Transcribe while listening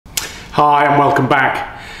Hi and welcome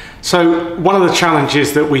back. So one of the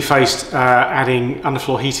challenges that we faced adding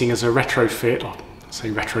underfloor heating as a retrofit, or I say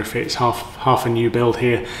retrofit, it's half a new build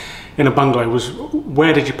here in a bungalow, was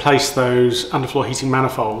where did you place those underfloor heating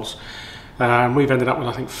manifolds? We've ended up with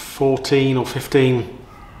I think 14 or 15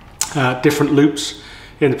 different loops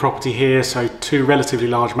in the property here, so two relatively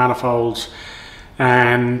large manifolds,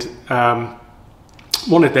 and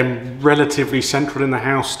wanted them relatively central in the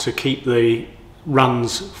house to keep the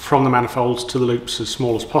runs from the manifolds to the loops as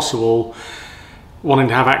small as possible, wanting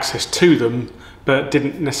to have access to them but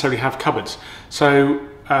didn't necessarily have cupboards. So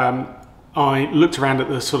I looked around at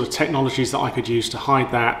the sort of technologies that I could use to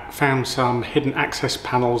hide that, found some hidden access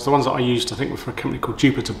panels. The ones that I used I think were from a company called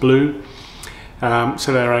Jupiter Blue. So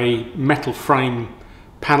they're a metal frame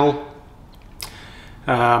panel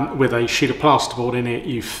with a sheet of plasterboard in it.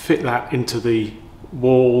 You fit that into the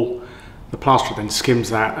wall, the plaster then skims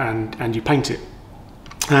that, and you paint it.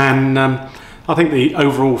 And I think the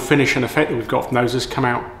overall finish and effect that we've got from those has come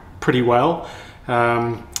out pretty well.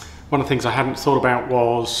 One of the things I hadn't thought about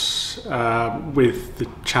was with the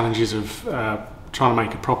challenges of trying to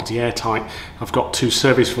make a property airtight, I've got two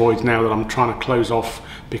service voids now that I'm trying to close off,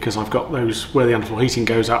 because I've got those where the underfloor heating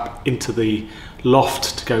goes up into the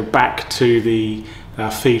loft to go back to the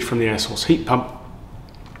feed from the air source heat pump.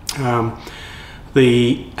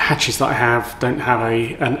 The hatches that I have don't have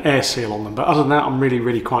an air seal on them, but other than that I'm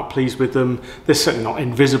really quite pleased with them. They're certainly not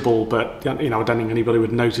invisible, but you know, I don't think anybody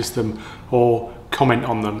would notice them or comment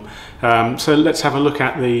on them. So let's have a look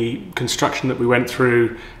at the construction that we went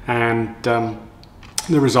through and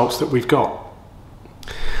the results that we've got.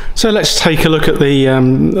 So let's take a look at the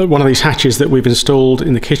one of these hatches that we've installed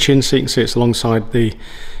in the kitchen. So you can see it's alongside the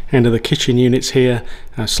end of the kitchen units here,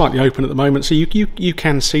 slightly open at the moment, so you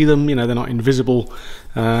can see them. You know, they're not invisible,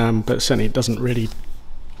 but certainly it doesn't really,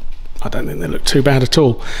 I don't think they look too bad at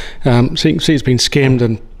all. So you can see it's been skimmed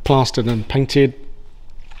and plastered and painted.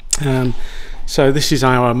 So this is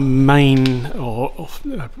our main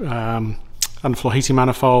underfloor heating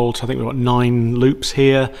manifold. I think we've got 9 loops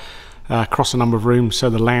here across a number of rooms. So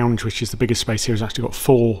the lounge, which is the biggest space here, has actually got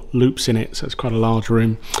 4 loops in it, so it's quite a large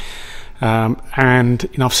room. And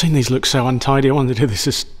you know, I've seen these look so untidy. I wanted to do this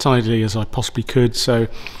as tidily as I possibly could. So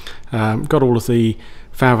got all of the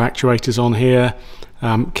valve actuators on here,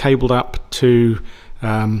 cabled up to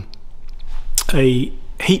a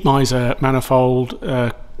heat miser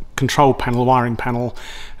manifold control panel, wiring panel.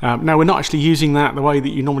 Now we're not actually using that the way that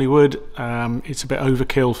you normally would. It's a bit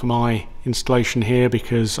overkill for my installation here,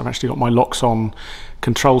 because I've actually got my Loxone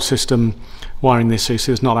control system wiring this, so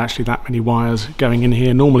there's not actually that many wires going in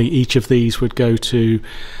here. Normally each of these would go to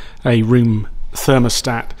a room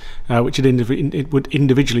thermostat, which it would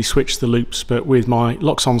individually switch the loops, but with my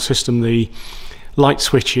Loxone system the light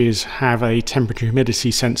switches have a temperature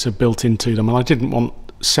humidity sensor built into them, and I didn't want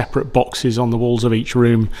separate boxes on the walls of each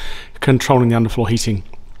room controlling the underfloor heating.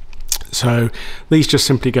 So these just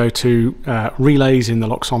simply go to relays in the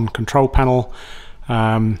Loxone control panel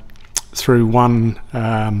through one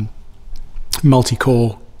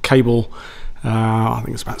multi-core cable. I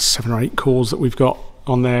think it's about 7 or 8 cores that we've got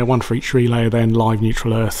on there, one for each relay, then live,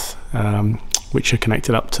 neutral, earth, which are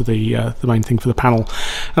connected up to the main thing for the panel.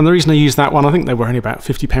 And the reason I use that one, I think they were only about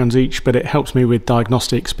 £50 each, but it helps me with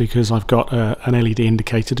diagnostics because I've got an LED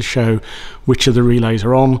indicator to show which of the relays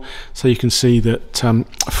are on. So you can see that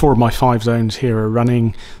 4 of my 5 zones here are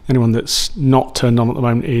running. The only one that's not turned on at the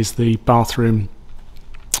moment is the bathroom,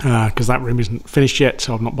 because that room isn't finished yet,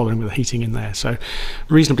 so I'm not bothering with the heating in there. So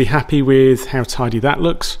reasonably happy with how tidy that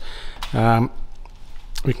looks.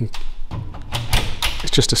 It's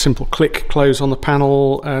just a simple click close on the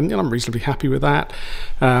panel, and you know, I'm reasonably happy with that.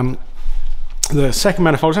 The second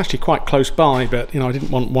manifold is actually quite close by, but you know, I didn't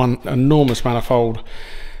want one enormous manifold.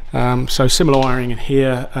 So similar wiring in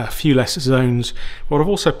here, a few less zones. What I've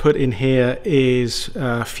also put in here is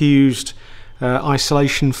fused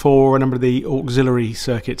isolation for a number of the auxiliary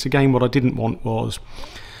circuits. Again, what I didn't want was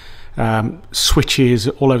switches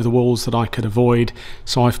all over the walls that I could avoid.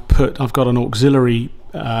 So I've got an auxiliary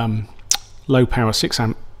low power 6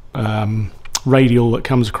 amp radial that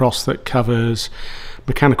comes across, that covers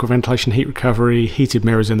mechanical ventilation, heat recovery, heated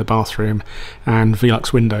mirrors in the bathroom, and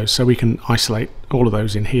Velux windows, so we can isolate all of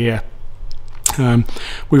those in here.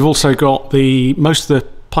 We've also got most of the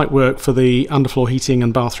pipework for the underfloor heating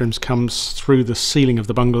and bathrooms comes through the ceiling of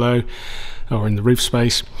the bungalow, or in the roof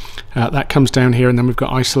space. That comes down here, and then we've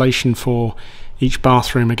got isolation for each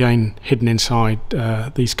bathroom, again hidden inside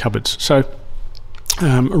these cupboards. So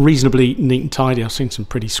reasonably neat and tidy. I've seen some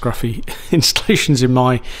pretty scruffy installations in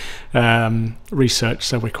my research,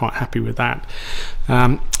 so we're quite happy with that.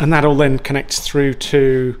 And that all then connects through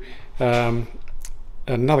to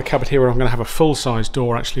Another cupboard here where I'm going to have a full-size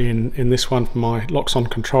door actually in this one for my Loxone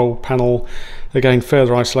control panel. Again,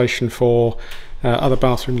 further isolation for other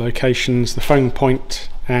bathroom locations. The phone point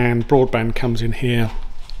and broadband comes in here,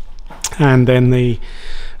 and then the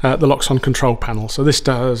Loxone control panel. So this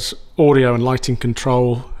does audio and lighting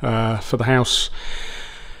control for the house,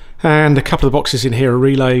 and a couple of the boxes in here are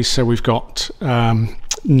relays. So we've got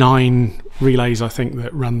 9 relays, I think,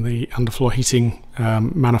 that run the underfloor heating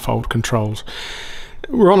manifold controls.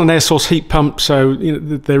 We're on an air source heat pump, so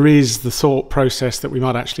there is the thought process that we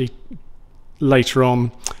might actually later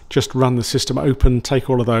on just run the system open, take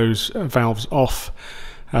all of those valves off,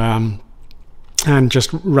 and just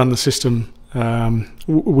run the system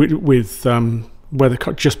with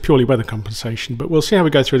just purely weather compensation. But we'll see how we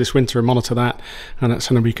go through this winter and monitor that, and that's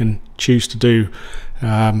something we can choose to do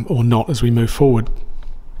or not as we move forward.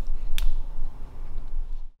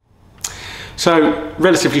 So,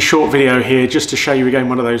 relatively short video here just to show you again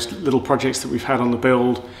one of those little projects that we've had on the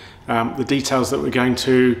build, the details that we're going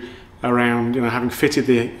to around, having fitted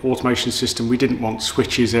the automation system. We didn't want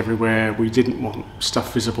switches everywhere, we didn't want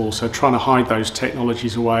stuff visible, so trying to hide those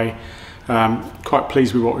technologies away. Quite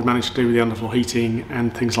pleased with what we managed to do with the underfloor heating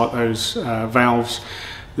and things like those valves.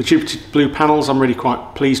 The Jupiter Blue panels I'm really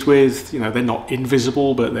quite pleased with. They're not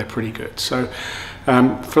invisible, but they're pretty good. So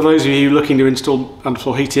for those of you looking to install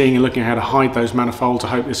underfloor heating and looking at how to hide those manifolds, I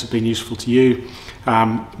hope this has been useful to you.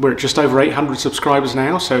 We're at just over 800 subscribers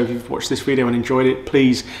now, so if you've watched this video and enjoyed it,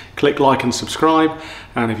 please click like and subscribe.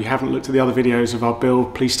 And if you haven't looked at the other videos of our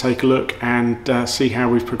build, please take a look and see how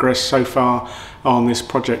we've progressed so far on this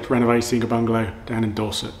project renovating a bungalow down in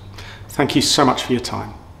Dorset. Thank you so much for your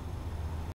time.